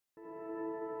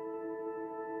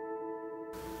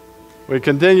We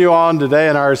continue on today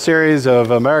in our series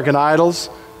of American Idols,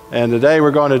 and today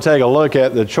we're going to take a look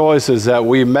at the choices that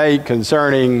we make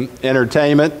concerning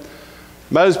entertainment.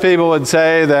 Most people would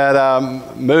say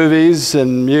that movies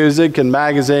and music and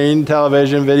magazine,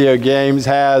 television, video games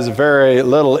has very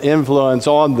little influence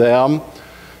on them,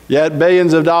 yet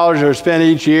billions of dollars are spent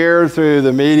each year through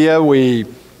the media. We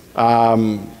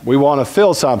want to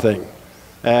feel something,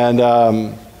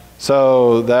 and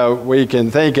so that we can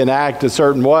think and act a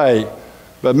certain way.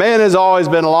 But man has always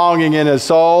been longing in his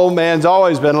soul. Man's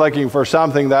always been looking for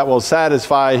something that will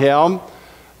satisfy him.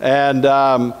 And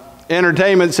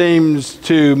entertainment seems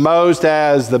to most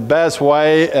as the best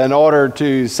way in order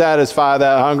to satisfy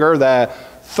that hunger, that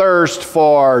thirst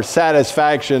for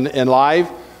satisfaction in life.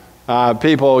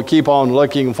 People keep on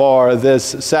looking for this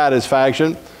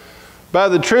satisfaction. But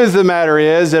the truth of the matter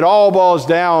is, it all boils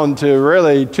down to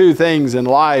really two things in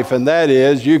life, and that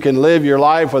is, you can live your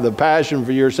life with a passion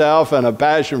for yourself and a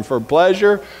passion for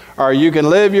pleasure, or you can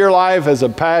live your life as a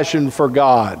passion for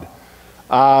God.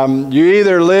 You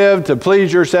either live to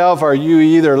please yourself, or you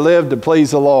either live to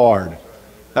please the Lord.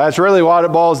 That's really what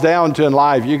it boils down to in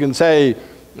life. You can say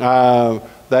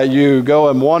that you go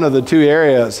in one of the two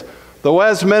areas. The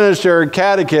Westminster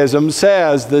catechism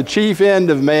says the chief end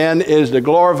of man is to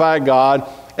glorify God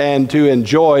and to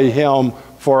enjoy Him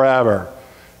forever.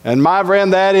 And my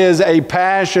friend, that is a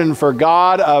passion for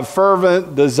God, a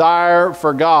fervent desire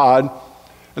for God.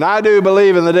 And I do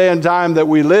believe in the day and time that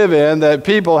we live in that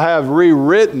people have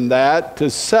rewritten that to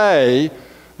say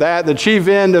that the chief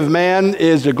end of man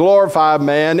is to glorify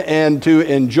man and to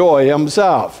enjoy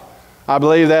himself. I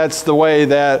believe that's the way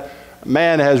that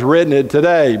man has written it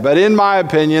today. But in my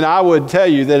opinion, I would tell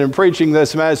you that in preaching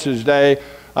this message today,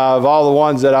 of all the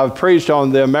ones that I've preached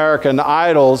on the American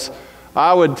Idols,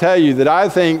 I would tell you that I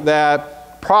think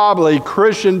that probably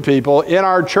Christian people in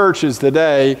our churches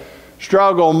today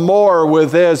struggle more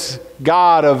with this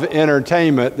God of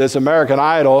entertainment, this American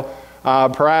Idol,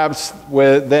 perhaps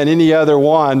than any other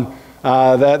one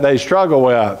that they struggle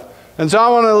with. And so I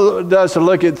want us to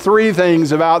look at three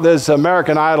things about this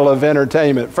American Idol of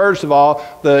entertainment. First of all,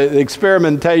 the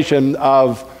experimentation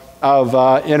of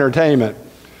entertainment.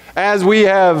 As we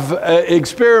have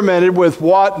experimented with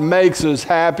what makes us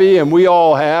happy, and we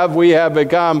have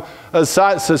become a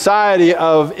society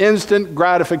of instant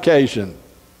gratification.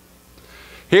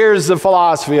 Here's the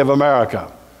philosophy of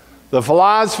America. The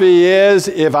philosophy is,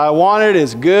 if I want it,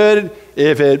 it's good.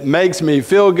 If it makes me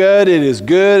feel good, it is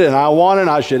good, and I want it,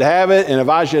 I should have it, and if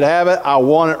I should have it, I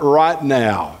want it right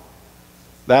now.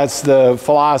 That's the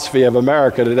philosophy of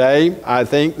America today. I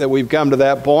think that we've come to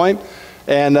that point,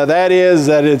 and that is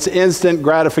that it's instant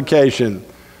gratification.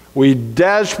 We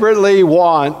desperately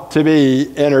want to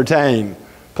be entertained.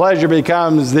 Pleasure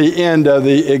becomes the end of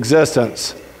the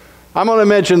existence. I'm going to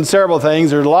mention several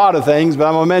things. There's a lot of things, but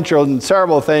I'm going to mention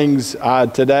several things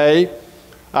today.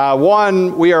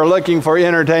 One, we are looking for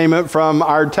entertainment from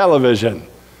our television.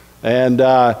 And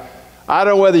I don't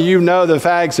know whether you know the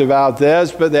facts about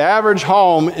this, but the average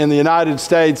home in the United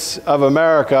States of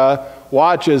America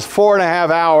watches 4.5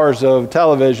 hours of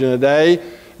television a day.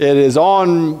 It is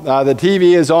on, the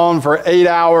TV is on for 8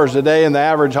 hours a day in the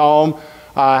average home.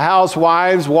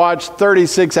 Housewives watch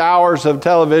 36 hours of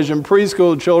television.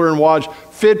 Preschool children watch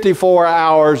 54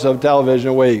 hours of television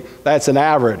a week. That's an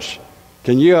average.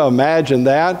 Can you imagine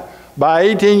that? By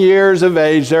 18 years of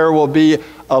age, there will be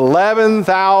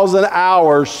 11,000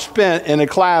 hours spent in a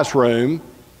classroom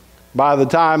by the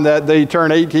time that they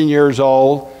turn 18 years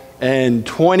old, and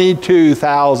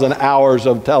 22,000 hours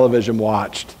of television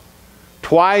watched.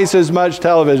 Twice as much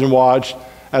television watched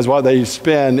as what they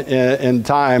spend in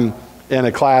time in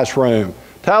a classroom.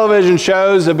 Television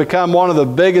shows have become one of the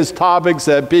biggest topics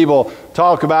that people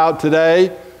talk about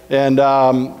today, and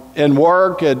in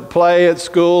work, at play, at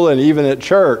school, and even at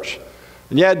church.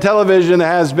 And yet television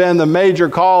has been the major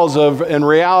cause of, in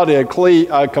reality,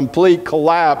 a complete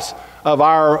collapse of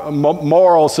our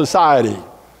moral society.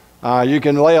 You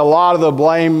can lay a lot of the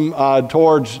blame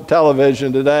towards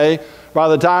television today. By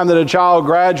the time that a child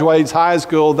graduates high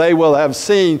school, they will have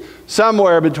seen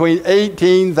somewhere between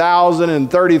 18,000 and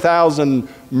 30,000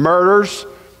 murders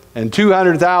and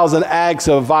 200,000 acts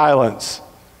of violence.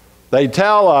 They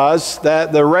tell us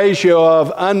that the ratio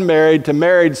of unmarried to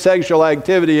married sexual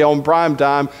activity on prime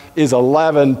time is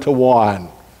 11 to 1.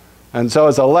 And so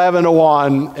it's 11 to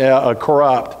 1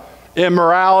 corrupt.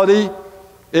 Immorality,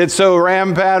 it's so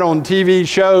rampant on TV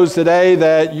shows today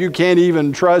that you can't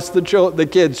even trust the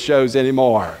kids' shows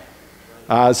anymore.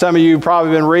 Some of you have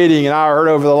probably been reading, and I heard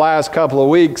over the last couple of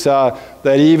weeks that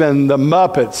even the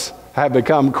Muppets have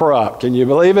become corrupt. Can you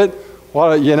believe it?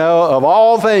 Well, you know, of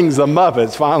all things, the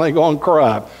Muppets finally going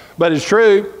corrupt. But it's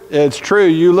true. It's true.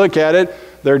 You look at it,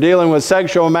 they're dealing with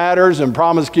sexual matters and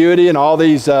promiscuity and all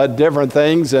these different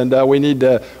things. And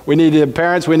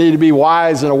parents, we need to be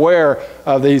wise and aware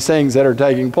of these things that are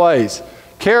taking place.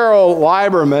 Carol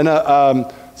Lieberman,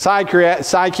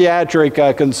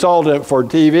 psychiatric consultant for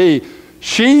TV,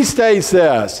 she states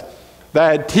this,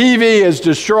 that TV is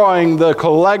destroying the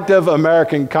collective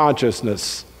American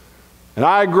consciousness. And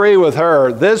I agree with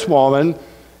her. This woman,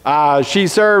 she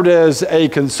served as a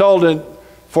consultant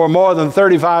for more than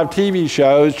 35 TV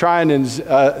shows, trying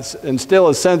to instill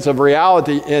a sense of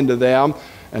reality into them.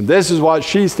 And this is what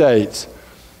she states.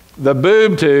 The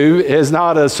boob tube is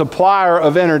not a supplier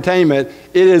of entertainment.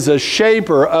 It is a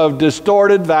shaper of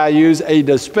distorted values, a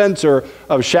dispenser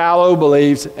of shallow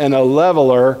beliefs, and a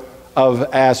leveler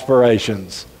of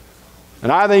aspirations.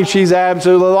 And I think she's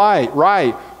absolutely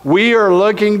right. We are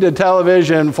looking to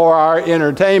television for our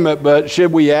entertainment, but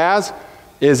should we ask,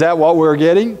 is that what we're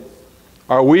getting?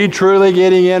 Are we truly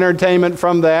getting entertainment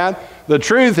from that? The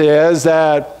truth is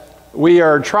that we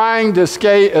are trying to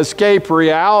escape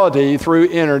reality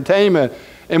through entertainment,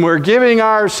 and we're giving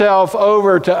ourselves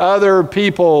over to other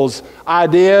people's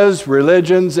ideas,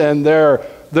 religions, and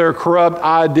their corrupt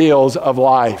ideals of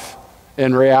life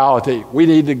and reality. We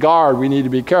need to guard. We need to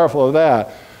be careful of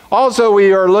that. Also,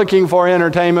 we are looking for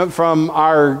entertainment from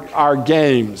our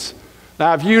games.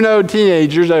 Now, if you know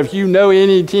teenagers, if you know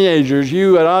any teenagers,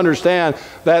 you would understand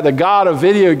that the god of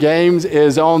video games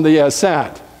is on the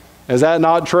ascent. Is that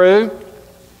not true?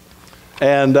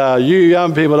 And you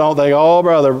young people don't think, oh,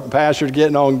 brother, pastor's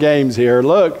getting on games here.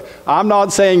 Look, I'm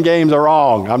not saying games are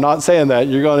wrong. I'm not saying that.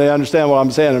 You're going to understand what I'm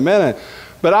saying in a minute.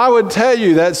 But I would tell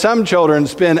you that some children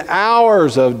spend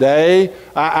hours of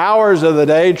the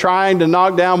day trying to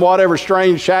knock down whatever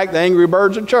strange shack the angry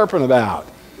birds are chirping about.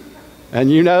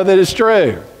 And you know that it's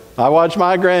true. I watch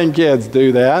my grandkids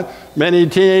do that. Many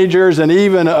teenagers and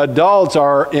even adults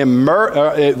are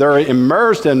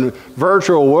immersed in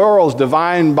virtual worlds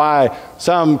defined by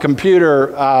some computer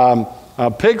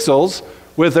pixels,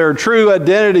 with their true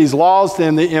identities lost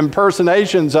in the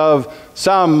impersonations of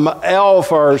some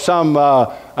elf or some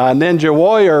ninja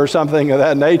warrior or something of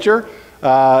that nature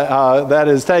that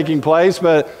is taking place.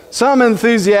 But some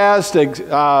enthusiastic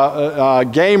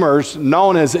gamers,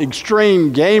 known as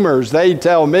extreme gamers, they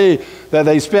tell me that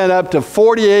they spend up to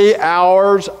 48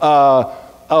 hours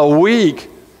a week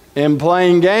in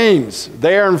playing games.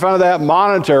 They're in front of that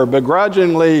monitor,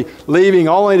 begrudgingly leaving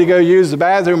only to go use the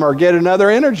bathroom or get another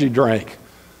energy drink.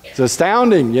 It's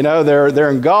astounding, you know, they're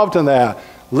engulfed in that.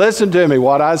 Listen to me,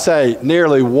 what I say.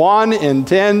 Nearly 1 in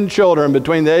 10 children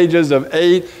between the ages of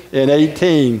 8 and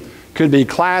 18 could be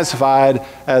classified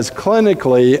as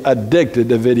clinically addicted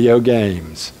to video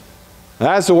games.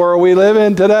 That's the world we live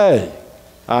in today.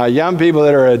 Young people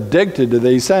that are addicted to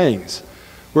these things.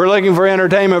 We're looking for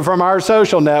entertainment from our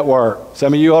social network.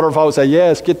 Some of you older folks say,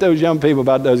 yes, get those young people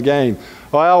about those games.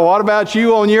 Well, what about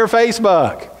you on your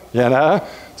Facebook? You know?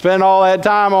 Spend all that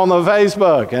time on the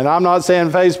Facebook. And I'm not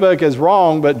saying Facebook is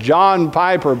wrong, but John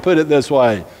Piper put it this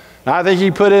way. And I think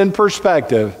he put it in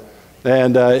perspective.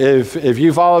 And if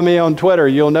you follow me on Twitter,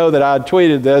 you'll know that I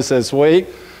tweeted this week.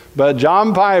 But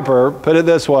John Piper put it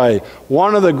this way.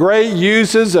 One of the great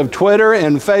uses of Twitter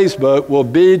and Facebook will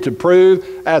be to prove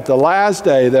at the last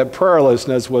day that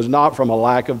prayerlessness was not from a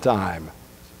lack of time.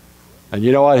 And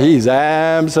you know what? He's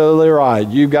absolutely right.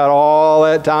 You've got all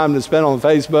that time to spend on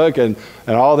Facebook and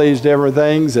all these different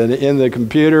things and in the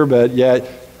computer, but yet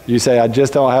you say, I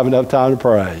just don't have enough time to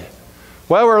pray.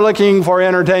 Well, we're looking for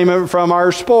entertainment from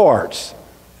our sports.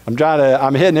 I'm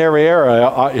hitting every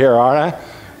area here, aren't I?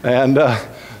 And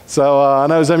so I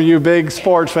know some of you big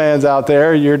sports fans out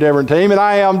there, you're a different team, and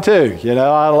I am too. You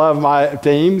know, I love my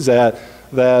teams and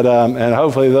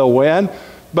hopefully they'll win.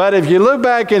 But if you look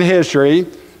back in history,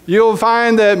 you'll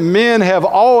find that men have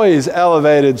always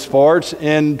elevated sports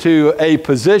into a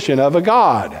position of a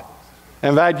god.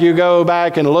 In fact, you go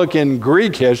back and look in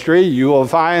Greek history, you will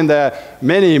find that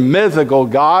many mythical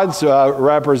gods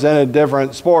represented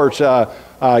different sports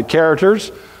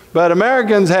characters. But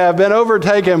Americans have been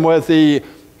overtaken with the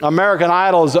American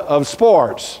idols of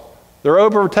sports. They're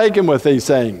overtaken with these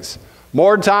things.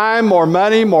 More time, more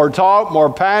money, more talk,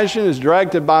 more passion is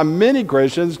directed by many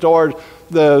Christians towards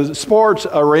the sports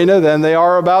arena than they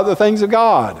are about the things of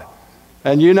God.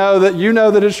 And you know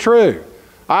that it's true.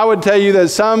 I would tell you that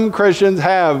some Christians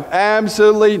have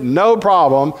absolutely no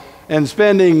problem in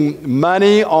spending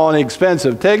money on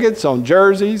expensive tickets, on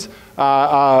jerseys,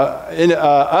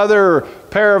 other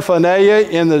paraphernalia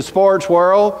in the sports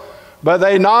world. But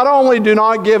they not only do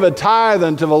not give a tithe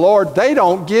unto the Lord, they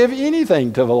don't give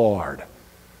anything to the Lord.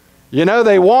 You know,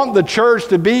 they want the church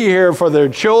to be here for their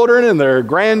children and their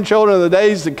grandchildren in the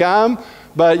days to come,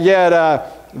 but yet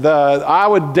I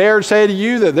would dare say to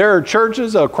you that there are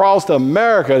churches across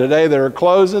America today that are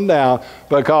closing down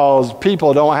because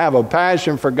people don't have a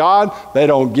passion for God. They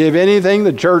don't give anything.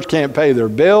 The church can't pay their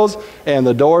bills, and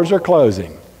the doors are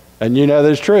closing. And you know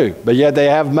that's true. But yet they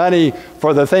have money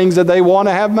for the things that they want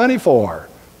to have money for.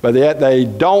 But yet they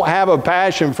don't have a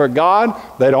passion for God.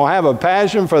 They don't have a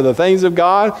passion for the things of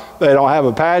God. They don't have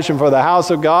a passion for the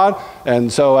house of God.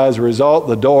 And so as a result,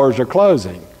 the doors are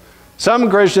closing.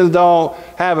 Some Christians don't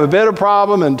have a bit of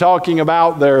problem in talking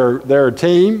about their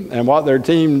team and what their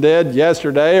team did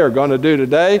yesterday or going to do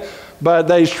today. But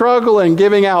they struggle in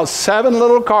giving out 7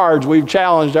 little cards. We've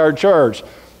challenged our church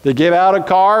to give out a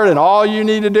card, and all you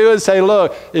need to do is say,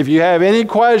 look, if you have any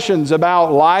questions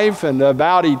about life and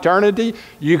about eternity,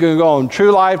 you can go on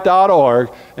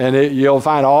truelife.org, and you'll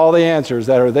find all the answers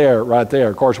that are there, right there.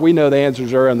 Of course, we know the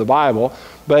answers are in the Bible,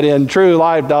 but in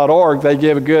truelife.org, they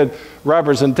give a good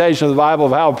representation of the Bible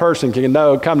of how a person can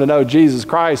come to know Jesus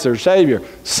Christ, their Savior.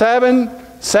 Seven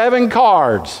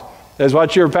cards is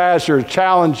what your pastor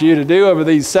challenged you to do over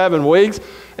these 7 weeks,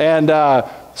 and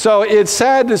so it's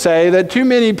sad to say that too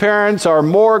many parents are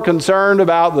more concerned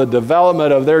about the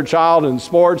development of their child in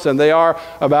sports than they are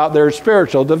about their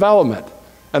spiritual development.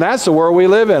 And that's the world we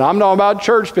live in. I'm talking about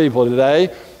church people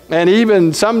today, and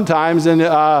even sometimes in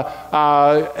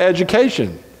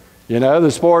education. You know,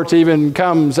 the sports even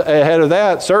comes ahead of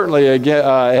that, certainly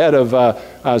ahead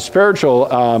of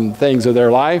spiritual things of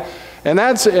their life.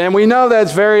 And we know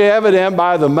that's very evident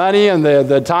by the money and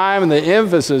the time and the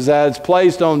emphasis that's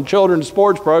placed on children's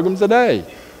sports programs today.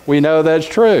 We know that's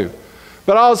true.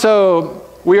 But also,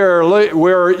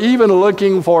 we're even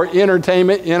looking for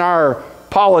entertainment in our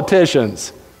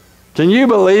politicians. Can you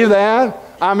believe that?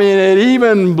 I mean, it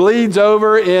even bleeds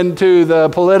over into the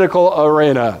political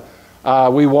arena.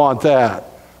 We want that.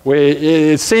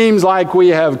 It seems like we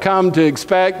have come to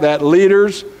expect that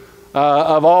leaders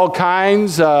of all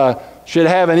kinds should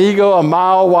have an ego a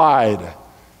mile wide,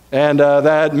 and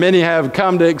that many have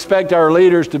come to expect our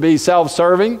leaders to be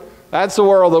self-serving. That's the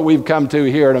world that we've come to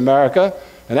here in America.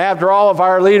 And after all, if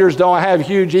our leaders don't have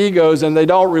huge egos and they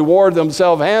don't reward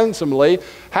themselves handsomely,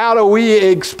 how do we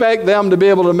expect them to be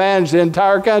able to manage the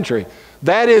entire country?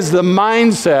 That is the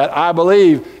mindset, I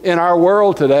believe, in our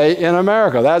world today in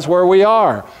America. That's where we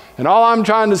are. And all I'm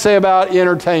trying to say about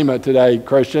entertainment today,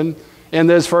 Christian, in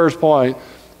this first point,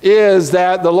 is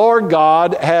that the Lord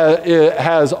God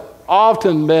has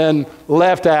often been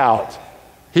left out.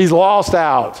 He's lost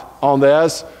out on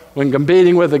this when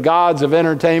competing with the gods of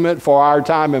entertainment for our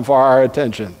time and for our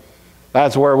attention.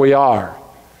 That's where we are.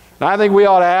 And I think we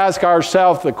ought to ask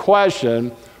ourselves the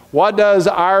question, what does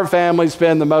our family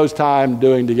spend the most time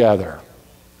doing together?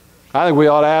 I think we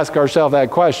ought to ask ourselves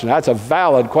that question. That's a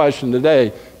valid question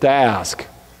today to ask.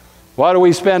 What do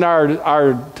we spend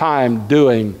our time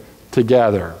doing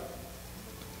together?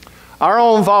 Our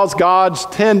own false gods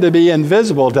tend to be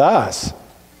invisible to us.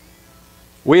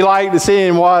 We like to see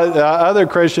in what other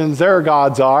Christians their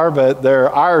gods are, but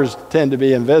ours tend to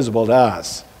be invisible to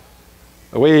us.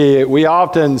 We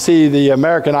often see the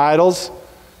American idols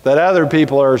that other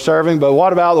people are serving, but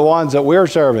what about the ones that we're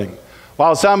serving?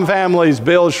 While some families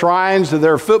build shrines to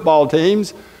their football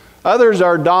teams, others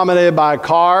are dominated by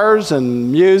cars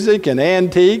and music and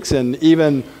antiques and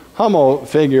even Hummel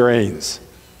figurines.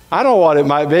 I don't know what it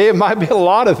might be. It might be a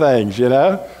lot of things, you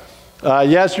know.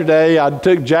 Yesterday, I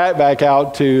took Jack back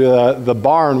out to the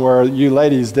barn where you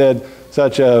ladies did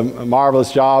such a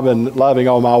marvelous job in loving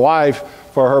on my wife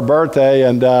for her birthday.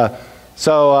 And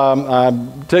so I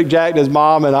took Jack to his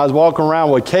mom, and I was walking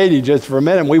around with Katie just for a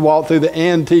minute. And we walked through the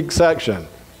antique section.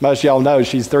 Most of y'all know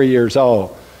she's 3 years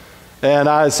old. And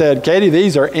I said, Katie,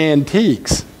 these are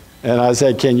antiques. And I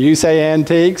said, can you say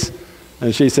antiques?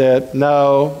 And she said,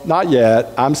 no, not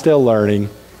yet. I'm still learning.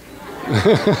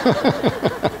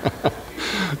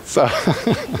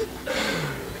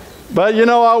 But you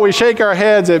know what? We shake our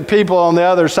heads at people on the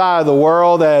other side of the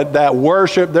world that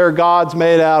worship their gods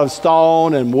made out of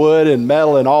stone and wood and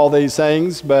metal and all these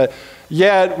things. But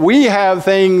yet we have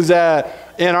things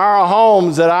that in our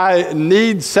homes that I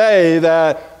need say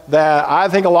that I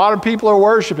think a lot of people are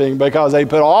worshiping because they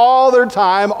put all their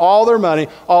time, all their money,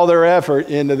 all their effort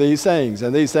into these things.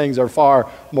 And these things are far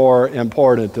more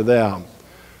important to them.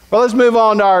 Well, let's move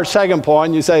on to our second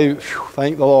point. You say,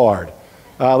 thank the Lord.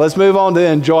 Let's move on to the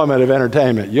enjoyment of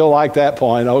entertainment. You'll like that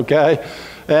point, okay?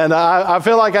 And I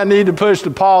feel like I need to push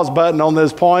the pause button on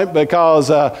this point because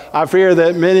I fear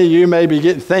that many of you may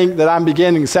think that I'm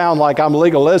beginning to sound like I'm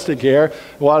legalistic here,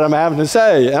 what I'm having to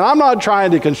say. And I'm not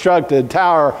trying to construct a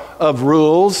tower of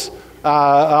rules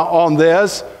on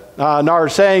this, nor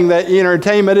saying that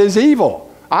entertainment is evil.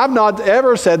 I've not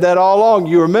ever said that all along.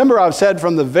 You remember I've said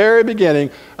from the very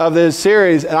beginning of this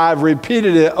series, and I've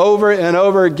repeated it over and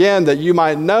over again that you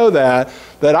might know that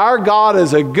our God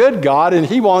is a good God and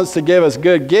He wants to give us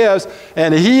good gifts.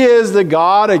 And He is the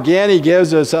God, again, He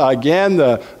gives us, again,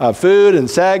 the food and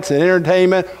sex and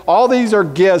entertainment. All these are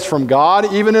gifts from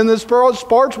God, even in the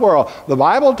sports world. The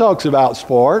Bible talks about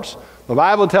sports. The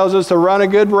Bible tells us to run a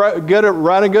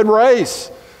good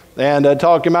race. And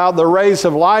talking about the race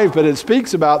of life, but it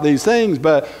speaks about these things.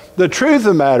 But the truth of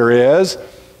the matter is,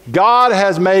 God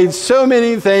has made so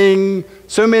many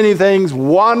things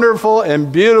wonderful and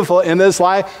beautiful in this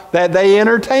life that they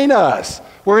entertain us.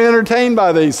 We're entertained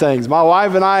by these things. My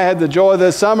wife and I had the joy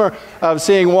this summer of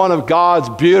seeing one of God's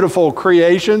beautiful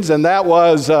creations, and that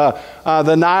was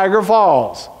the Niagara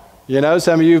Falls. You know,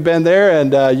 some of you have been there,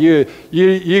 and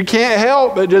you can't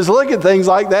help but just look at things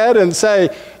like that and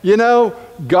say, you know,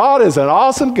 God is an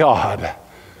awesome God.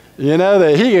 You know,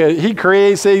 that He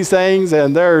creates these things,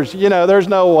 and there's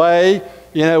no way,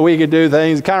 we could do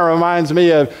things. It kind of reminds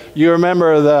me of, you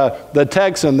remember the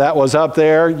Texan that was up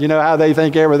there, you know, how they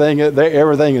think everything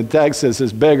in Texas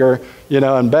is bigger,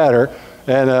 and better.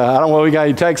 And I don't know if we got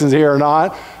any Texans here or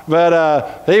not,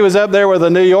 but he was up there with a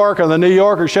New Yorker, and the New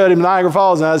Yorker showed him Niagara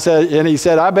Falls, and he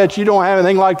said, I bet you don't have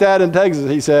anything like that in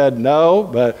Texas. He said, no,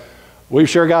 but we've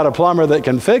sure got a plumber that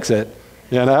can fix it,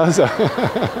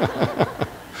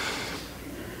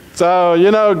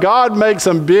 So, God makes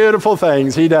some beautiful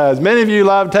things. He does. Many of you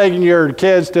love taking your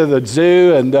kids to the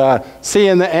zoo and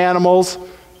seeing the animals,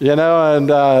 and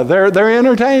they're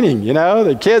entertaining,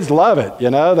 The kids love it,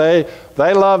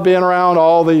 They love being around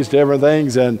all these different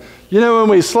things. And, when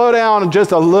we slow down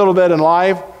just a little bit in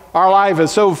life, our life is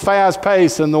so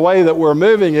fast-paced in the way that we're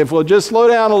moving. If we'll just slow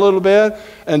down a little bit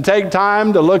and take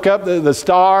time to look up the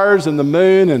stars and the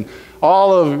moon and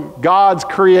all of God's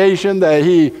creation that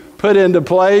He put into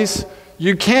place,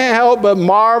 you can't help but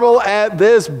marvel at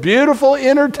this beautiful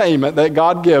entertainment that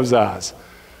God gives us.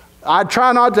 I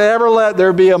try not to ever let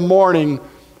there be a morning,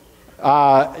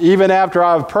 even after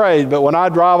I've prayed, but when I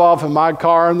drive off in my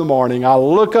car in the morning, I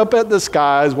look up at the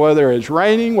skies, whether it's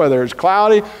raining, whether it's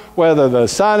cloudy, whether the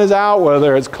sun is out,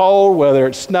 whether it's cold, whether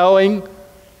it's snowing.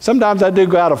 Sometimes I do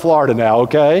go out to Florida now,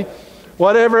 okay?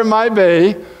 Whatever it might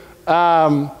be,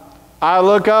 I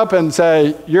look up and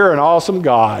say, you're an awesome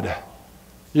God.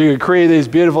 You create these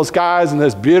beautiful skies and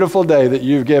this beautiful day that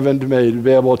you've given to me to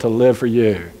be able to live for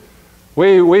you.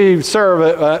 We serve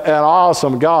an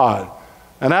awesome God.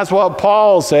 And that's what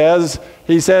Paul says.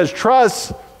 He says,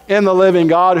 trust in the living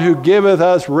God who giveth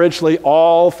us richly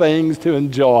all things to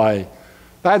enjoy.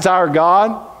 That's our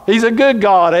God. He's a good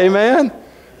God, amen?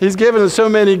 He's given us so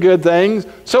many good things.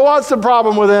 So what's the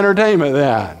problem with entertainment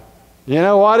then?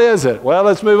 What is it? Well,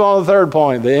 let's move on to the third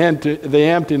point, the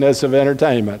emptiness of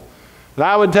entertainment. And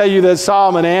I would tell you that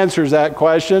Solomon answers that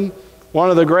question,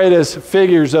 one of the greatest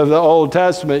figures of the Old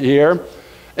Testament here.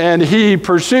 And he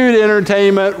pursued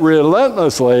entertainment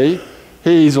relentlessly.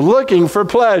 He's looking for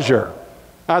pleasure.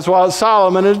 That's what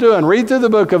Solomon is doing. Read through the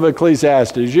book of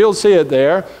Ecclesiastes. You'll see it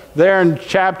there in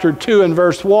chapter 2 and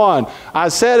verse 1. I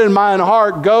said in mine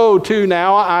heart, go to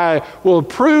now, I will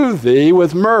prove thee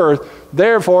with mirth.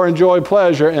 Therefore enjoy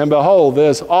pleasure, and behold,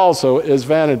 this also is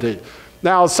vanity.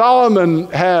 Now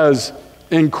Solomon has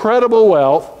incredible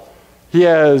wealth. He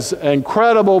has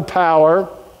incredible power.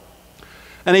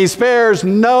 And he spares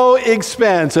no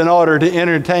expense in order to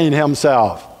entertain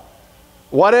himself.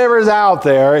 Whatever is out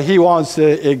there, he wants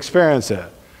to experience it.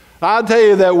 I'll tell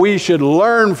you that we should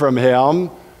learn from him,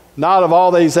 not of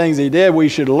all these things he did, we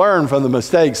should learn from the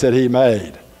mistakes that he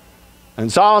made.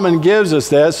 And Solomon gives us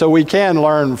this so we can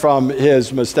learn from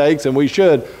his mistakes, and we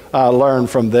should learn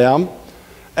from them.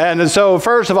 And so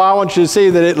first of all, I want you to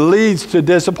see that it leads to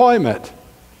disappointment.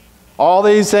 All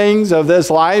these things of this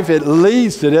life, it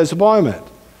leads to disappointment.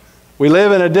 We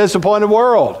live in a disappointed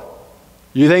world.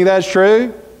 You think that's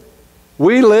true?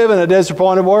 We live in a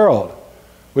disappointed world.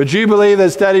 Would you believe that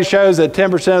study shows that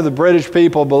 10% of the British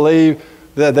people believe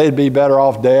that they'd be better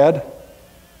off dead?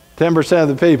 10% of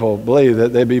the people believe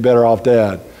that they'd be better off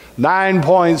dead.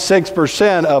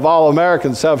 9.6% of all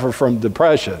Americans suffer from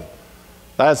depression.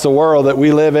 That's the world that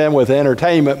we live in, with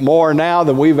entertainment more now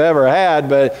than we've ever had,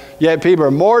 but yet people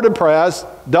are more depressed,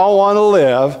 don't want to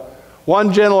live.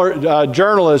 One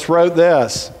journalist wrote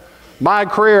this: my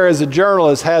career as a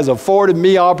journalist has afforded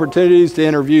me opportunities to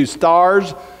interview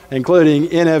stars including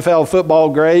NFL football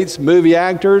greats, movie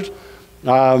actors,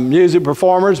 music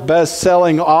performers,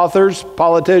 best-selling authors,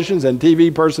 politicians, and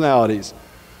TV personalities.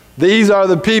 These are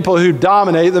the people who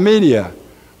dominate the media.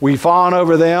 We fawn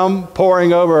over them,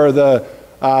 poring over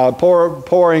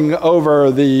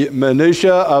the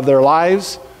minutia of their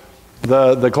lives,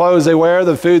 the clothes they wear,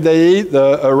 the food they eat,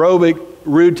 the aerobic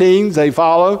routines they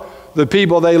follow, the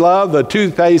people they love, the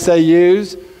toothpaste they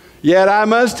use. Yet I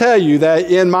must tell you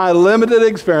that in my limited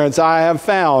experience, I have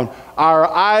found our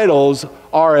idols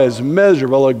are as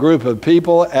miserable a group of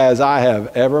people as I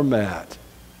have ever met.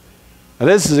 And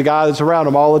this is a guy that's around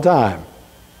them all the time.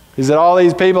 He said all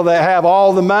these people that have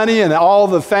all the money and all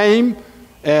the fame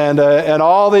and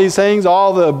all these things,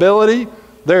 all the ability,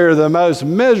 they're the most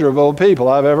miserable people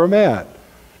I've ever met.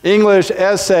 English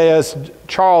essayist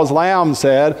Charles Lamb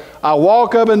said, "I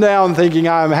walk up and down thinking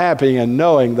I am happy and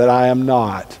knowing that I am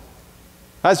not."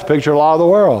 That's a picture of a lot of the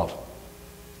world.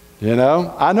 You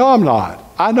know, I know I'm not.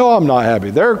 I know I'm not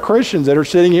happy. There are Christians that are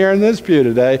sitting here in this pew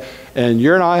today, and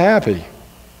you're not happy.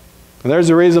 And there's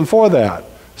a reason for that.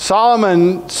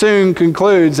 Solomon soon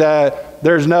concludes that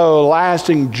there's no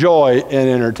lasting joy in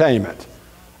entertainment.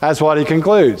 That's what he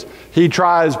concludes. He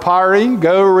tries partying.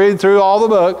 Go read through all the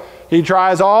book. He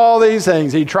tries all these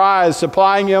things. He tries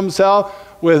supplying himself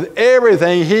with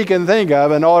everything he can think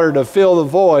of in order to fill the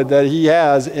void that he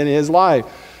has in his life.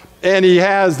 And he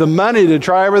has the money to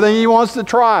try everything he wants to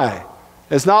try.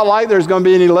 It's not like there's going to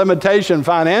be any limitation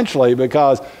financially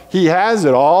because he has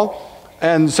it all.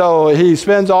 And so he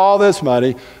spends all this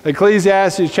money.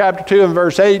 Ecclesiastes chapter 2 and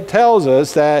verse 8 tells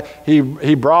us that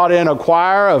he brought in a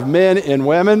choir of men and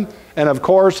women and, of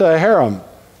course, a harem.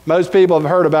 Most people have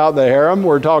heard about the harem.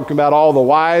 We're talking about all the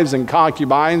wives and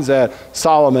concubines that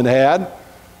Solomon had.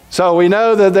 So we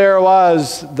know that there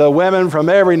was the women from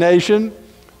every nation.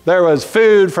 There was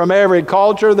food from every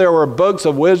culture. There were books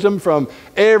of wisdom from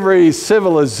every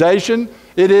civilization.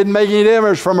 It didn't make any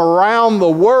difference. From around the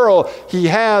world, he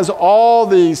has all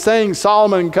these things.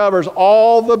 Solomon covers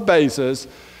all the bases.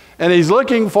 And he's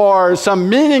looking for some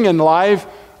meaning in life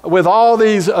with all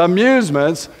these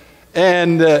amusements.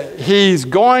 And he's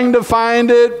going to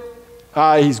find it.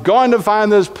 He's going to find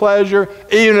this pleasure,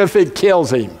 even if it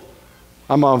kills him.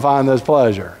 I'm going to find this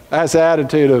pleasure. That's the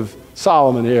attitude of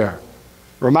Solomon here.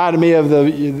 Reminded me of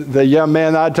the young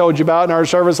man that I told you about in our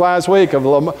service last week, of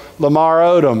Lamar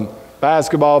Odom,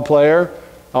 basketball player,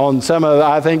 on some of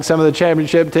the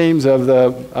championship teams of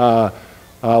the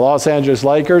Los Angeles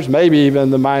Lakers, maybe even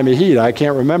the Miami Heat. I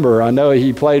can't remember. I know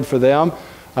he played for them.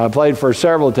 Played for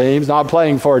several teams, not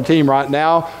playing for a team right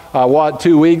now,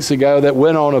 2 weeks ago, that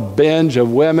went on a binge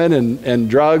of women and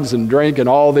drugs and drink and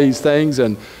all these things,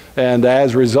 and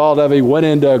as a result of it, he went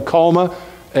into a coma,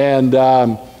 and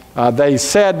they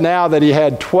said now that he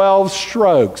had 12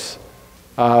 strokes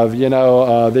of,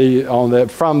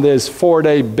 from this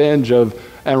 4-day binge of,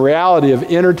 and reality of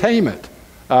entertainment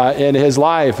in his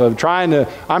life, of trying to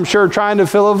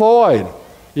fill a void,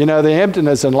 the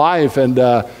emptiness in life. And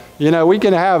we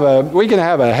can have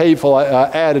a hateful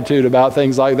attitude about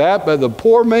things like that, but the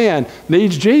poor man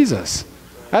needs Jesus.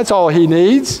 That's all he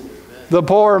needs. The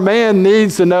poor man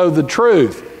needs to know the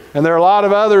truth. And there are a lot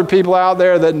of other people out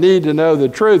there that need to know the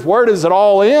truth. Where does it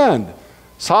all end?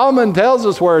 Solomon tells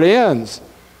us where it ends.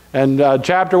 And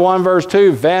chapter 1, verse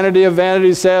 2, vanity of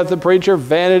vanities, saith the preacher,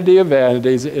 vanity of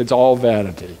vanities, it's all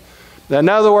vanity. In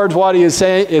other words, what he is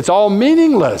saying, it's all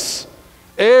meaningless.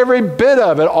 Every bit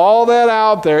of it, all that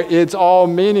out there, it's all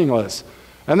meaningless.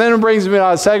 And then it brings me to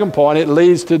my second point. It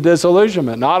leads to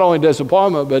disillusionment. Not only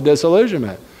disappointment, but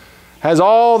disillusionment. Has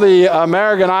all the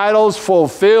American idols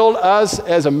fulfilled us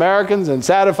as Americans and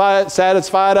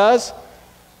satisfied us?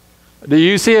 Do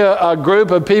you see a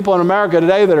group of people in America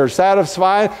today that are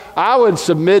satisfied? I would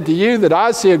submit to you that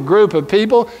I see a group of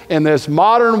people in this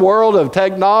modern world of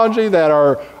technology that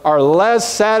are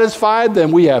less satisfied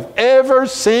than we have ever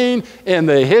seen in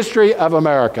the history of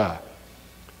America.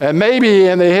 And maybe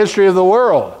in the history of the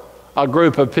world, a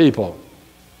group of people.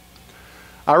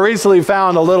 I recently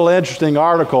found a little interesting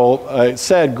article. It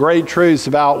said great truths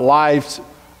about life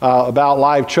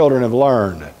children have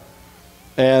learned.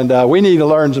 And we need to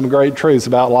learn some great truths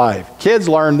about life. Kids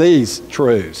learn these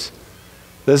truths.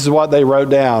 This is what they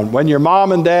wrote down. When your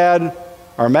mom and dad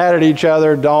are mad at each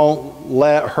other, don't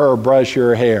let her brush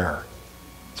your hair.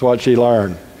 That's what she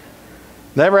learned.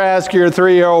 Never ask your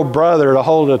 3-year-old brother to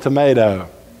hold a tomato.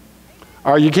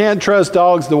 Or you can't trust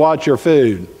dogs to watch your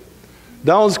food.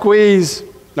 Don't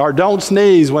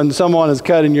sneeze when someone is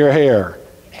cutting your hair.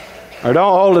 Or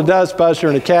don't hold a dustbuster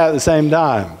and a cat at the same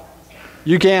time.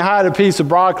 You can't hide a piece of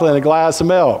broccoli in a glass of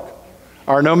milk.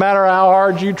 or no matter how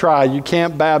hard you try, you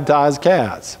can't baptize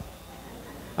cats.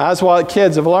 That's what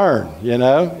kids have learned, you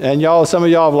know, and some of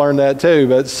y'all have learned that too,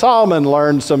 but Solomon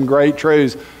learned some great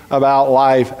truths about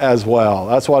life as well.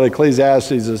 That's what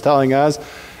Ecclesiastes is telling us.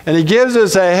 And he gives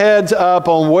us a heads up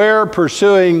on where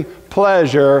pursuing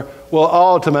pleasure will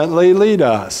ultimately lead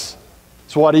us.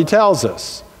 That's what he tells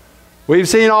us. We've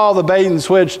seen all the bait and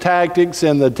switch tactics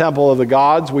in the temple of the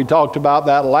gods. We talked about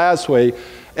that last week.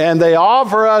 And they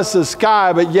offer us the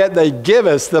sky, but yet they give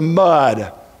us the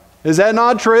mud. Is that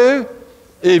not true?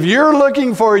 If you're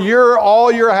looking for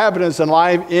all your happiness in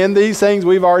life in these things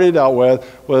we've already dealt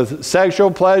with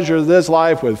sexual pleasure of this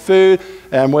life, with food,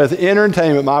 and with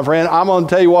entertainment, my friend, I'm going to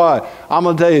tell you what. I'm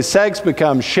going to tell you, sex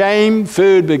becomes shame,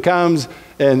 food becomes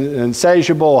an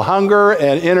insatiable hunger,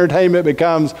 and entertainment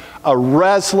becomes a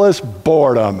restless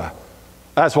boredom.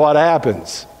 That's what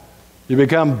happens. You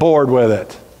become bored with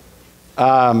it.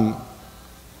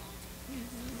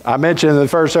 I mentioned in the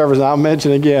first service, and I'll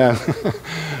mention again,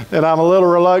 and I'm a little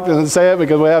reluctant to say it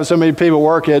because we have so many people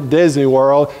work at Disney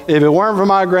World. If it weren't for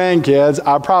my grandkids,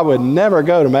 I probably would never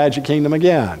go to Magic Kingdom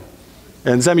again.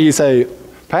 And some of you say,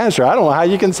 Pastor, I don't know how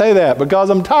you can say that,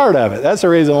 because I'm tired of it. That's the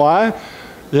reason why,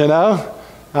 you know.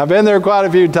 I've been there quite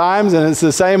a few times, and it's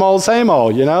the same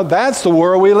old, you know. That's the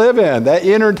world we live in. That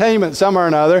entertainment, somewhere or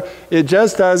another, it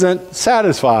just doesn't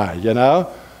satisfy, you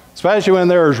know, especially when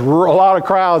there's a lot of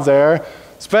crowds there.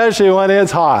 Especially when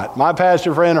it's hot. My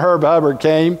pastor friend Herb Hubbard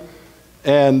came,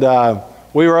 and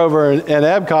we were over in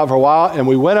Epcot for a while, and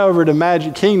we went over to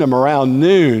Magic Kingdom around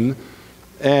noon.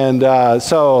 And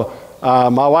so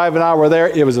my wife and I were there.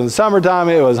 It was in the summertime.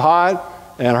 It was hot,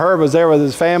 and Herb was there with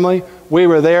his family. We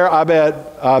were there, I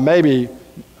bet, maybe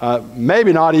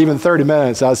not even 30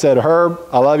 minutes. I said, Herb,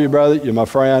 I love you, brother. You're my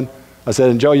friend. I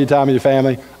said, enjoy your time with your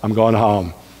family. I'm going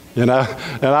home. You know,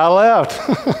 and I left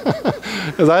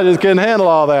because I just couldn't handle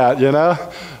all that, you know,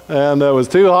 and it was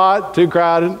too hot, too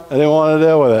crowded. I didn't want to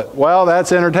deal with it. Well,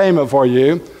 that's entertainment for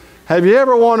you. Have you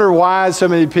ever wondered why so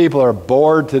many people are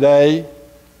bored today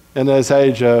in this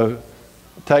age of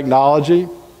technology?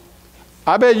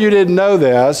 I bet you didn't know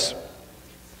this,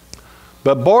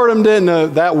 but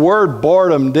that word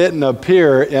boredom didn't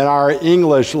appear in our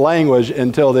English language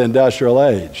until the industrial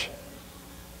age.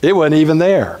 It wasn't even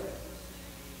there.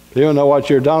 You don't know what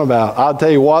you're talking about. I'll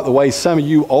tell you what, the way some of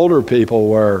you older people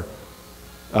were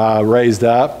raised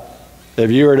up, if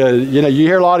you were to, you know, you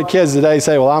hear a lot of kids today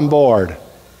say, well, I'm bored.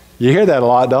 You hear that a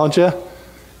lot, don't you?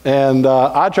 And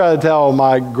I try to tell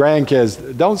my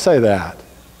grandkids, don't say that.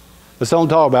 Just don't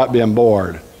talk about being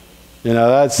bored. You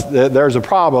know, there's a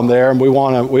problem there, and we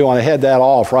want to head that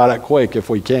off right up quick if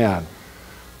we can.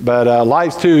 But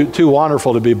life's too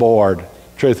wonderful to be bored,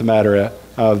 truth of the matter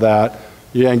of that.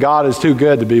 Yeah, and God is too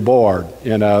good to be bored,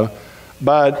 you know.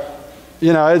 But,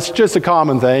 you know, it's just a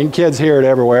common thing. Kids hear it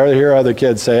everywhere. They hear other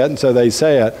kids say it, and so they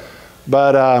say it.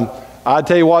 But I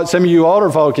tell you what, some of you older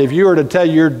folk, if you were to tell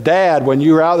your dad when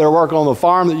you were out there working on the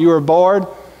farm that you were bored,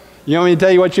 you want me to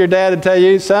tell you what your dad would tell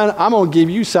you? Son, I'm going to give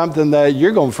you something that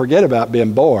you're going to forget about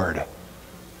being bored,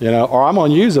 you know, or I'm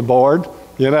going to use a board,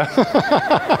 you know.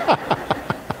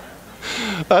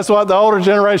 That's what the older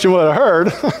generation would have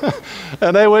heard.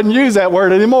 And they wouldn't use that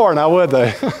word anymore, now would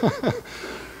they?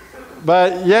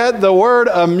 But yet the word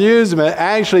amusement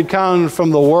actually comes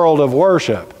from the world of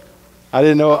worship. I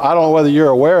don't know whether you're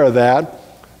aware of that.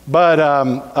 But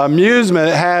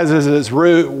amusement has as its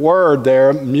root word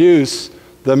there, muse.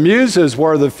 The muses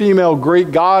were the female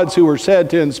Greek gods who were said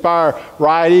to inspire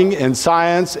writing and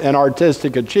science and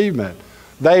artistic achievement.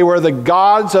 They were the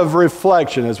gods of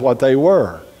reflection is what they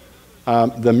were.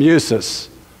 The muses.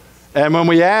 And when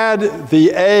we add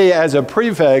the A as a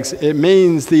prefix, it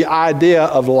means the idea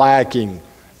of lacking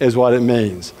is what it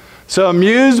means. So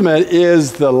amusement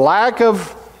is the lack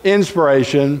of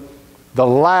inspiration, the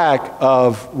lack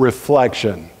of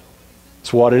reflection.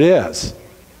 It's what it is.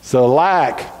 So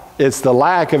it's the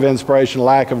lack of inspiration,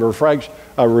 lack of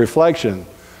reflection.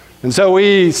 And so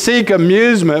we seek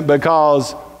amusement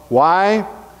because why?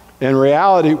 In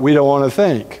reality, we don't want to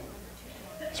think.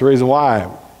 That's the reason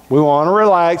why. We want to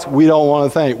relax. We don't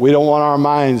want to think. We don't want our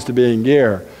minds to be in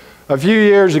gear. A few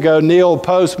years ago, Neil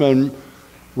Postman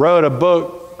wrote a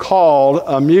book called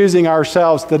Amusing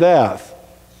Ourselves to Death.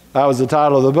 That was the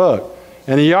title of the book.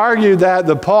 And he argued that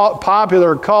the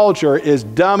popular culture is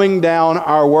dumbing down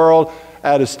our world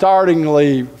at a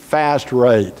startlingly fast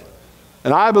rate.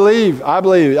 And I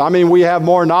mean, we have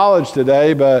more knowledge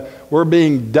today, but we're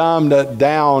being dumbed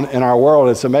down in our world.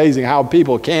 It's amazing how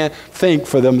people can't think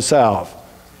for themselves.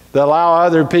 They allow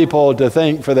other people to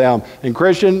think for them. And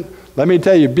Christian, let me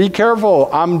tell you, be careful.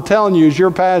 I'm telling you as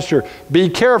your pastor, be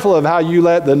careful of how you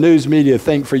let the news media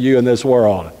think for you in this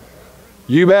world.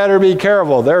 You better be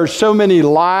careful. There are so many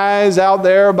lies out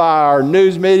there by our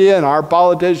news media and our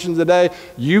politicians today.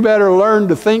 You better learn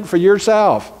to think for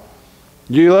yourself.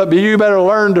 You better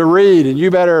learn to read, and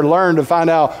you better learn to find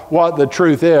out what the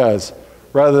truth is,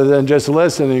 rather than just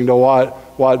listening to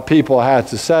what people have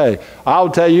to say. I'll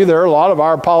tell you, there are a lot of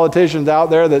our politicians out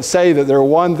there that say that they're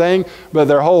one thing, but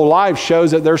their whole life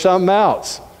shows that they're something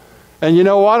else. And you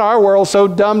know what? Our world's so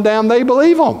dumbed down, they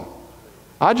believe them.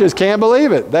 I just can't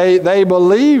believe it. They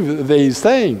believe these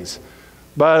things.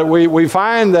 But we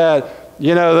find that,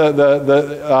 you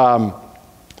know,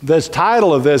 this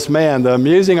title of this man, the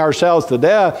Amusing Ourselves to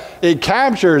Death, it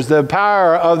captures the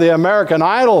power of the American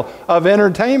Idol of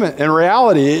entertainment. In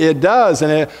reality, it does,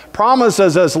 and it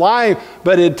promises us life,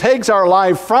 but it takes our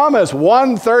life from us,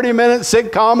 one 30-minute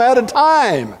sitcom at a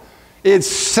time. It's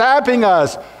sapping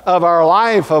us of our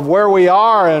life, of where we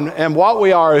are and what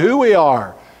we are, who we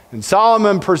are. And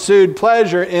Solomon pursued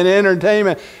pleasure in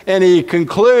entertainment, and he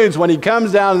concludes when he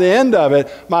comes down to the end of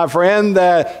it, my friend,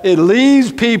 that it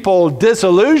leaves people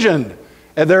disillusioned,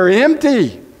 and they're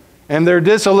empty, and they're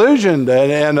disillusioned.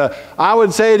 And I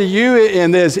would say to you,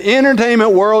 in this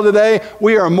entertainment world today,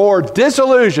 we are more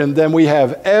disillusioned than we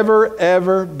have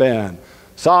ever been.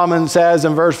 Solomon says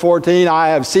in verse 14, I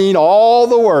have seen all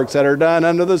the works that are done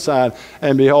under the sun,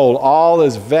 and behold, all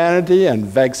is vanity and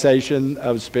vexation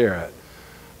of spirit.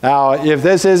 Now, if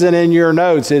this isn't in your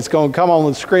notes, it's going to come on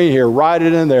the screen here. Write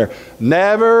it in there.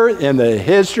 Never in the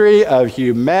history of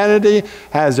humanity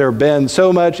has there been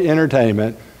so much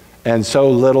entertainment and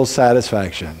so little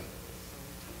satisfaction.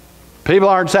 People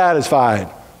aren't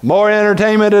satisfied. More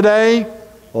entertainment today,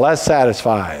 less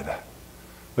satisfied.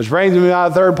 Which brings me to my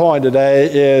third point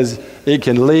today is it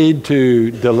can lead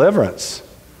to deliverance.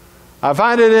 I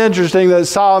find it interesting that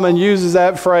Solomon uses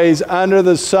that phrase, under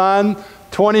the sun,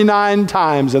 29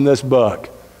 times in this book.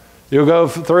 You'll go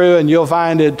through and you'll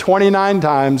find it 29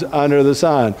 times under the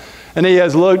sun. And he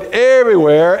has looked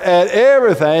everywhere at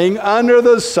everything under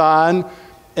the sun,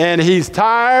 and he's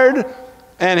tired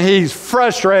and he's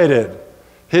frustrated.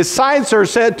 His sights are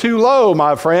set too low,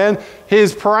 my friend.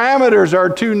 His parameters are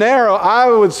too narrow. I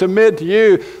would submit to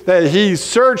you that he's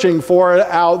searching for it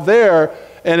out there,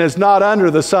 and it's not under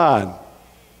the sun,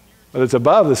 but it's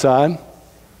above the sun.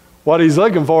 What he's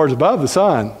looking for is above the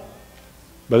sun,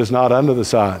 but it's not under the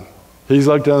sun. He's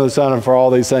looked under the sun for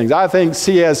all these things. I think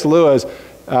C.S. Lewis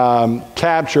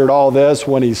captured all this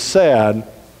when he said,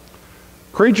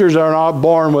 creatures are not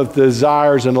born with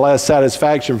desires unless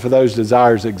satisfaction for those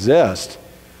desires exist.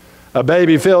 A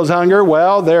baby feels hunger.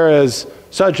 Well, there is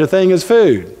such a thing as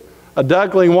food. A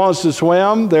duckling wants to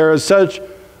swim. There is such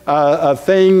a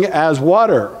thing as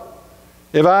water.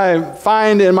 If I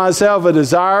find in myself a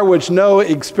desire which no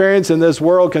experience in this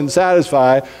world can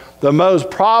satisfy, the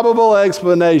most probable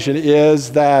explanation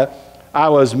is that I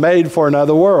was made for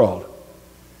another world.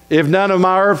 If none of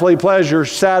my earthly pleasures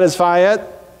satisfy it,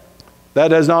 that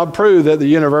does not prove that the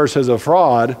universe is a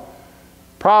fraud.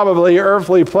 Probably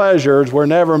earthly pleasures were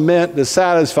never meant to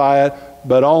satisfy it,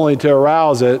 but only to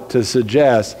arouse it to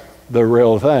suggest the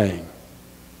real thing.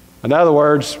 In other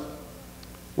words,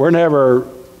 we're never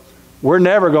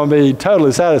going to be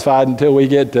totally satisfied until we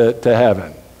get to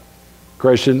heaven.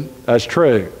 Christian, that's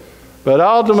true. But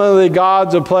ultimately,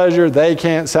 God's a pleasure. They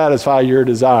can't satisfy your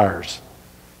desires.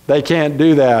 They can't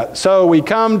do that. So we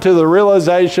come to the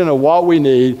realization of what we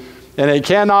need, and it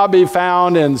cannot be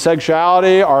found in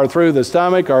sexuality or through the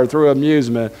stomach or through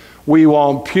amusement. We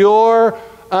want pure,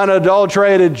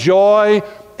 unadulterated joy,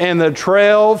 and the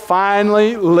trail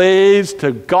finally leads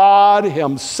to God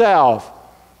Himself.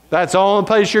 That's the only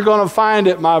place you're going to find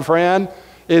it, my friend,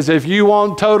 is if you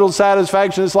want total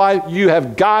satisfaction in this life, you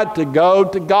have got to go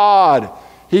to God.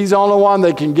 He's the only one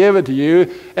that can give it to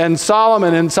you. And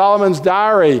Solomon, in Solomon's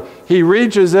diary, he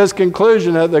reaches this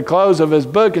conclusion at the close of his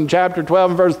book in chapter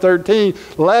 12 and verse 13.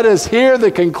 Let us hear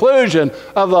the conclusion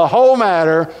of the whole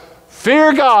matter.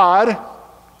 Fear God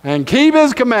and keep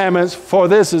His commandments, for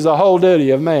this is the whole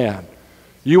duty of man.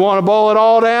 You want to boil it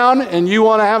all down and you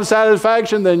want to have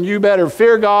satisfaction, then you better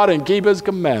fear God and keep His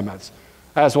commandments.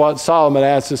 That's what Solomon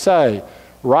has to say.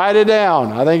 Write it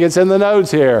down. I think it's in the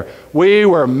notes here. We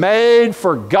were made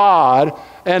for God,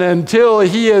 and until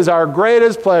He is our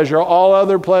greatest pleasure, all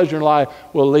other pleasure in life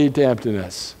will lead to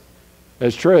emptiness.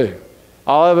 It's true.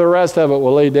 All of the rest of it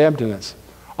will lead to emptiness.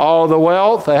 All the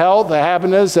wealth, the health, the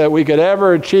happiness that we could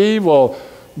ever achieve will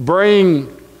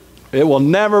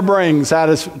never bring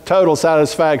total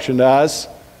satisfaction to us.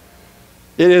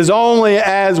 It is only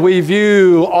as we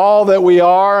view all that we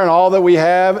are and all that we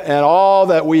have and all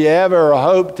that we ever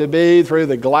hope to be through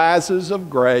the glasses of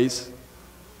grace,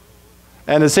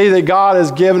 and to see that God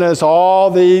has given us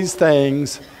all these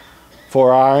things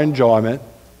for our enjoyment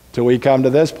till we come to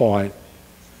this point.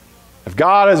 If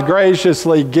God has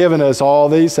graciously given us all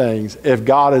these things, if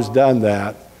God has done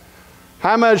that,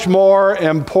 how much more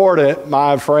important,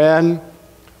 my friend,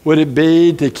 would it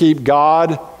be to keep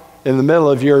God in the middle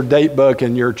of your date book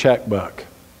and your checkbook?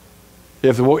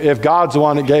 If God's the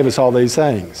one that gave us all these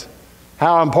things,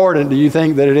 how important do you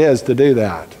think that it is to do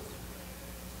that?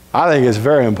 I think it's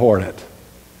very important.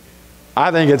 I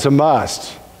think it's a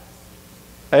must.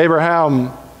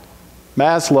 Abraham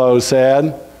Maslow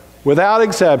said, "Without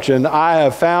exception, I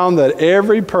have found that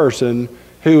every person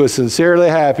who was sincerely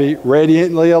happy,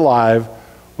 radiantly alive,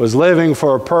 was living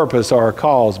for a purpose or a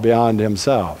cause beyond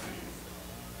himself."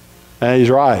 And he's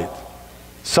right.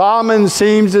 Solomon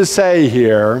seems to say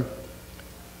here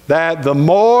that the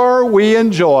more we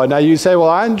enjoy, now you say, well,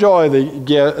 I enjoy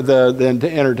the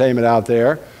entertainment out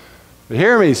there. But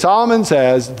hear me, Solomon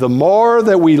says, the more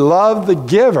that we love the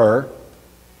giver,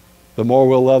 the more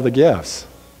we'll love the gifts.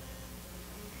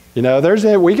 You know,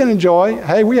 we can enjoy.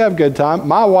 Hey, we have a good time.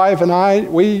 My wife and I,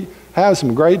 we have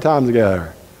some great time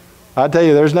together. I tell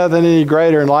you, there's nothing any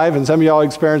greater in life, and some of y'all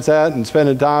experience that, and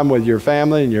spending time with your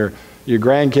family and your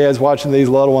grandkids, watching these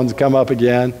little ones come up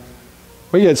again.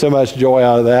 We get so much joy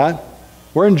out of that.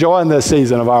 We're enjoying this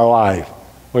season of our life.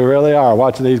 We really are,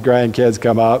 watching these grandkids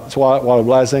come up. It's what a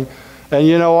blessing. And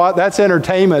you know what? That's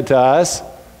entertainment to us.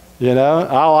 You know,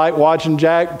 I like watching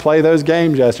Jack play those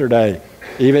games yesterday.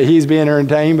 Even he's being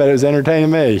entertained, but it was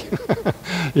entertaining me.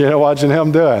 You know, watching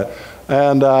him do it.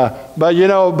 And but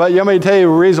let me tell you, the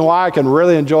reason why I can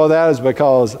really enjoy that is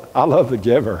because I love the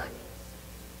giver.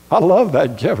 I love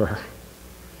that giver,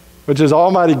 which is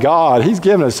Almighty God. He's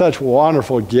given us such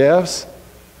wonderful gifts,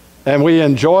 and we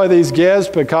enjoy these gifts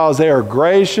because they are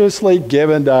graciously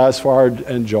given to us for our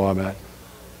enjoyment.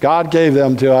 God gave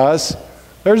them to us.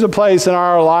 There's a place in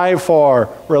our life for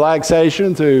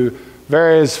relaxation through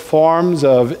various forms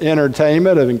of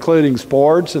entertainment, including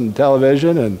sports and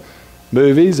television and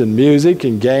movies and music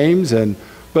and games.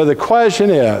 But the question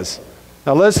is,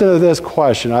 now listen to this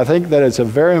question. I think that it's a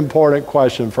very important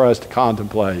question for us to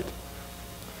contemplate.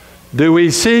 Do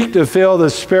we seek to fill the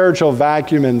spiritual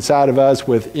vacuum inside of us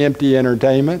with empty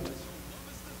entertainment?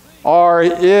 Or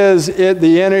is it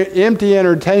the empty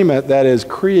entertainment that is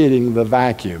creating the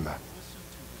vacuum?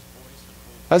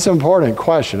 That's an important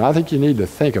question. I think you need to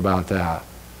think about that.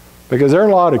 Because there are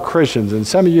a lot of Christians, and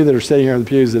some of you that are sitting here in the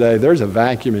pews today, there's a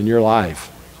vacuum in your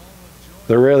life.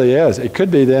 There really is. It could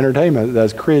be the entertainment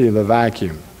that's creating the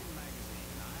vacuum.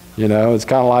 You know, it's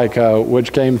kind of like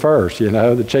which came first, you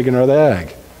know, the chicken or the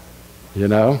egg, you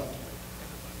know.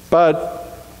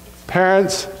 But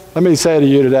parents, let me say to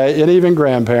you today, and even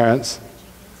grandparents,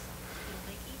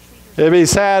 it'd be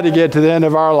sad to get to the end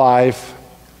of our life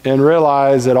and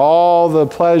realize that all the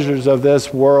pleasures of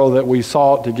this world that we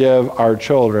sought to give our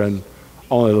children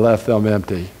only left them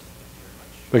empty.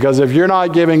 Because if you're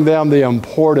not giving them the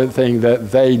important thing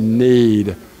that they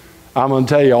need, I'm going to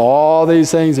tell you, all these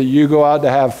things that you go out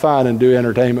to have fun and do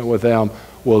entertainment with them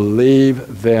will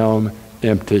leave them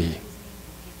empty.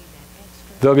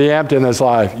 They'll be empty in this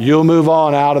life. You'll move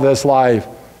on out of this life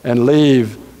and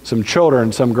leave some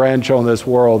children, some grandchildren in this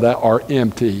world that are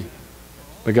empty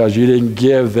because you didn't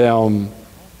give them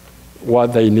what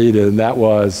they needed, and that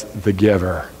was the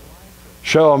giver.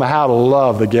 Show them how to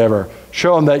love the giver.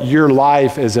 Show them that your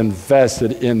life is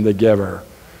invested in the giver.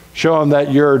 Show them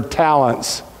that your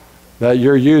talents, that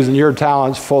you're using your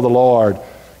talents for the Lord,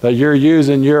 that you're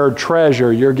using your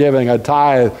treasure, you're giving a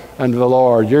tithe unto the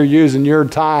Lord. You're using your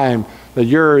time, that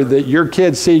your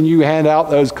kids seeing you hand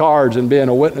out those cards and being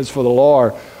a witness for the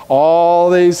Lord. All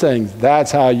these things,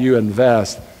 that's how you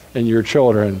invest in your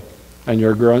children and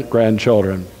your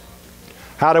grandchildren.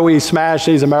 How do we smash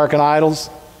these American idols?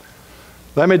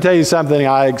 Let me tell you something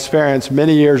I experienced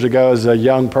many years ago as a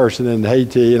young person in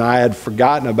Haiti, and I had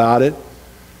forgotten about it.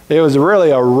 It was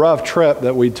really a rough trip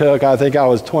that we took. I think I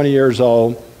was 20 years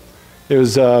old. It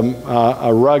was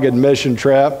a rugged mission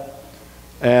trip,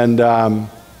 and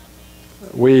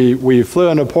we flew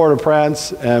into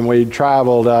Port-au-Prince, and we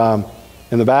traveled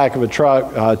in the back of a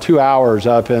truck 2 hours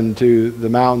up into the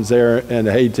mountains there in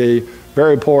Haiti.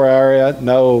 Very poor area,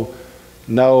 no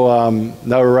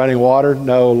running water,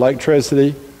 no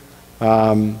electricity.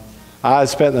 I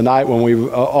spent the night when we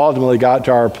ultimately got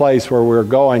to our place where we were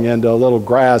going into a little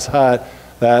grass hut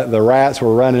that the rats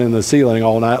were running in the ceiling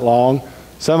all night long.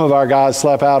 Some of our guys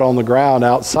slept out on the ground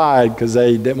outside because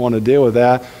they didn't want to deal with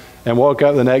that. and woke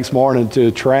up the next morning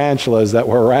to tarantulas that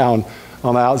were around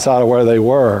on the outside of where they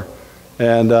were.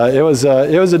 And it was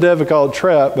a difficult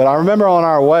trip, but I remember on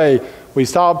our way, we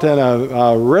stopped in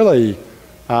a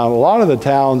lot of the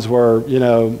towns were, you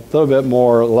know, a little bit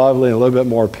more lovely and a little bit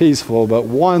more peaceful, but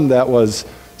one that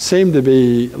seemed to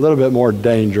be a little bit more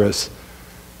dangerous.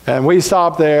 And we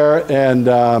stopped there,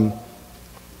 and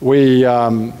we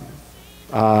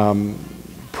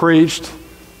preached,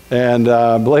 and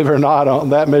believe it or not, on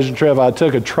that mission trip, I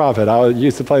took a trumpet. I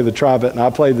used to play the trumpet, and I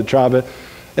played the trumpet.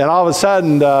 And all of a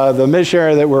sudden, the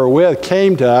missionary that we were with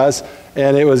came to us,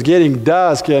 and it was getting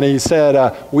dusk, and he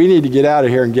said, we need to get out of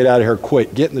here and get out of here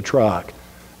quick. Get in the truck.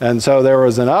 And so there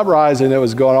was an uprising that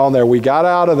was going on there. We got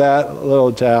out of that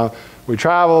little town. We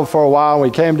traveled for a while, and we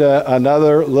came to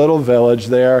another little village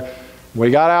there.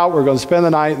 We got out. We were going to spend the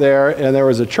night there, and there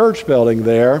was a church building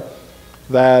there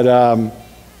that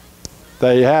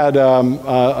they had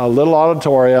a little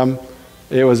auditorium.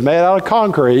 It was made out of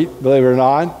concrete, believe it or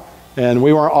not, and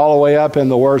we weren't all the way up in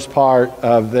the worst part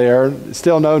of there.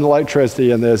 Still no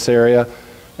electricity in this area,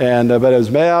 but it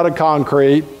was made out of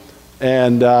concrete,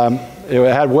 and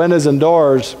it had windows and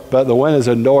doors, but the windows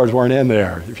and doors weren't in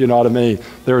there, if you know what I mean.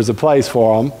 There was a place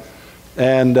for them,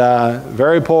 and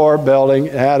very poor building.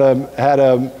 Had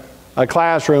a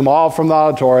classroom all from the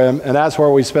auditorium, and that's where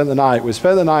we spent the night. We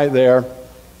spent the night there.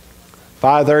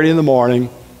 5:30 in the morning,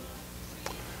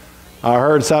 I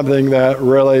heard something that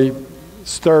really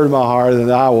stirred my heart,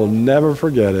 and I will never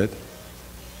forget it.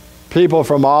 People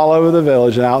from all over the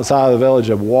village and outside of the village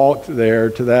have walked there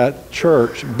to that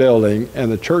church building,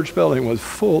 and the church building was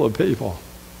full of people.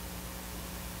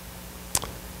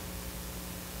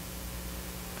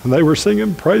 And they were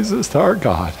singing praises to our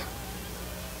God.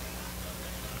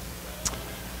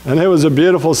 And it was a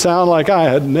beautiful sound like I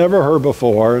had never heard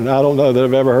before, and I don't know that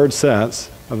I've ever heard since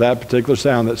of that particular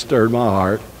sound that stirred my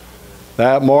heart.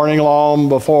 That morning, long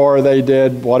before they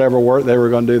did whatever work they were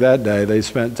going to do that day, they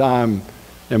spent time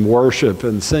in worship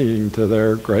and singing to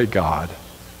their great God.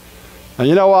 And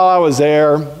you know, while I was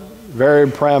there,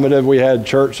 very primitive, we had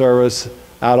church service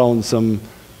out on some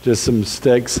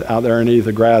sticks out there underneath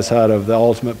the grass hut of the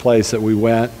ultimate place that we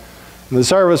went. And the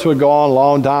service would go on a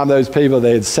long time. Those people,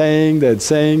 they'd sing. And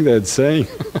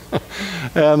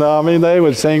I mean, they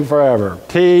would sing forever.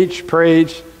 Teach,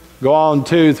 preach, go on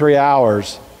 2-3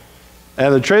 hours.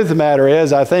 And the truth of the matter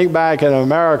is, I think back in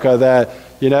America that,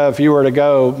 you know, if you were to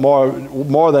go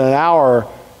more than an hour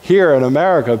here in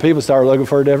America, people start looking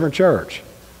for a different church.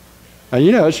 And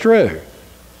you know, it's true.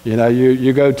 You know,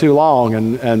 you go too long,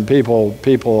 and people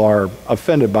are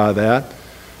offended by that.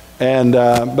 And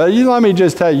but let me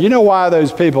just tell you, you know why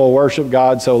those people worship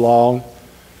God so long?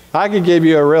 I could give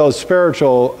you a real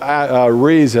spiritual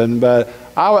reason, but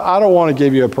I don't want to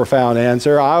give you a profound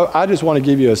answer. I just want to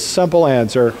give you a simple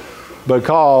answer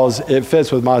because it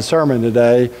fits with my sermon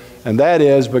today, and that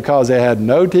is because they had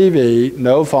no TV,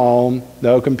 no phone,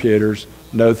 no computers,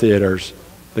 no theaters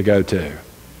to go to.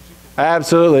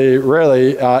 Absolutely,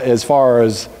 really, as far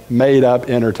as made-up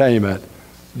entertainment,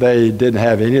 they didn't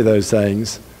have any of those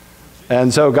things.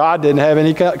 And so God didn't have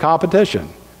any competition.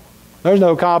 There's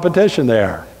no competition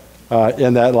there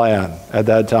in that land at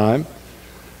that time.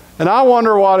 And I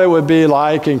wonder what it would be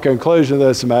like, in conclusion of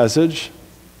this message,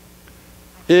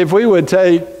 if we would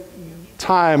take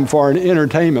time for an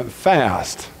entertainment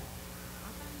fast,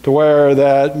 to where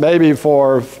that maybe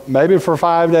for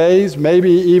 5 days,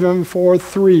 maybe even for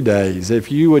 3 days,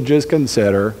 if you would just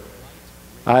consider.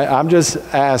 I'm just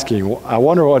asking, I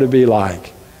wonder what it'd be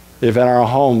like if in our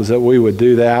homes that we would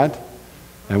do that,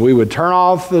 and we would turn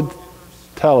off the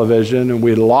television, and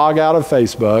we'd log out of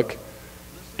Facebook,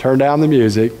 turn down the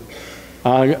music,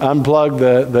 unplug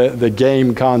the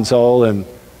game console, and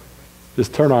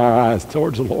just turn our eyes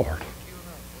towards the Lord.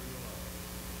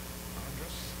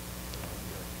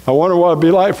 I wonder what it'd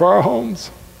be like for our homes.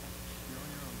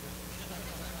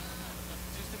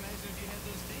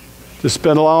 To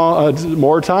spend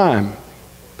more time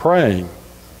praying,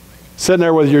 sitting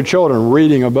there with your children,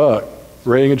 reading a book,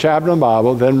 reading a chapter in the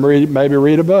Bible, then maybe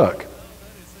read a book,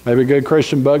 maybe a good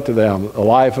Christian book to them, the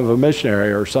life of a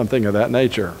missionary or something of that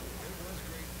nature.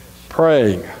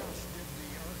 Praying.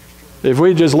 If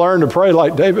we just learn to pray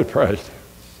like David prayed.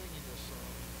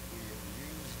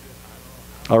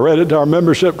 I read it to our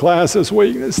membership class this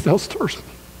week, and it still stirs me.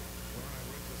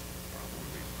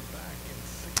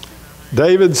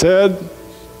 David said,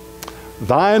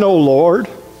 "Thine, O Lord,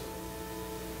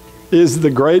 is the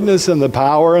greatness and the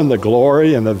power and the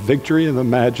glory and the victory and the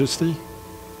majesty.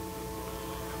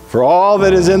 For all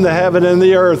that is in the heaven and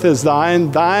the earth is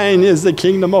thine. Thine is the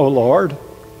kingdom, O Lord,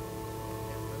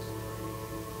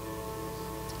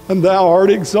 and thou art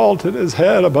exalted as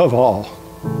head above all.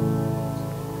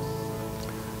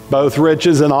 Both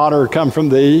riches and honor come from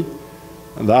thee,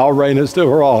 and thou reignest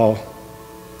over all.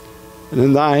 And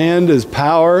in thy hand is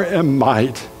power and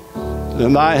might. And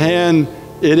in thy hand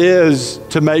it is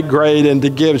to make great and to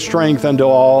give strength unto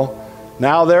all.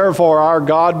 Now therefore, our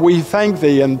God, we thank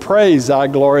thee and praise thy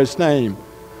glorious name.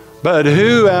 But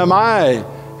who am I,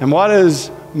 and what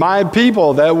is my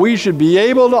people, that we should be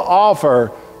able to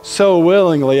offer so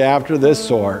willingly after this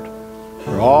sort?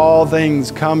 For all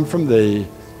things come from thee,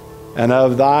 and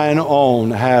of thine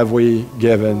own have we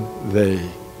given thee.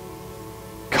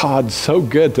 God's so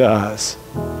good to us.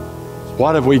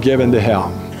 What have we given to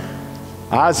him?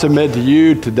 I submit to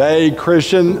you today,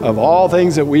 Christian, of all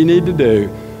things that we need to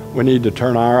do, we need to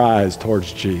turn our eyes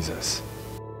towards Jesus.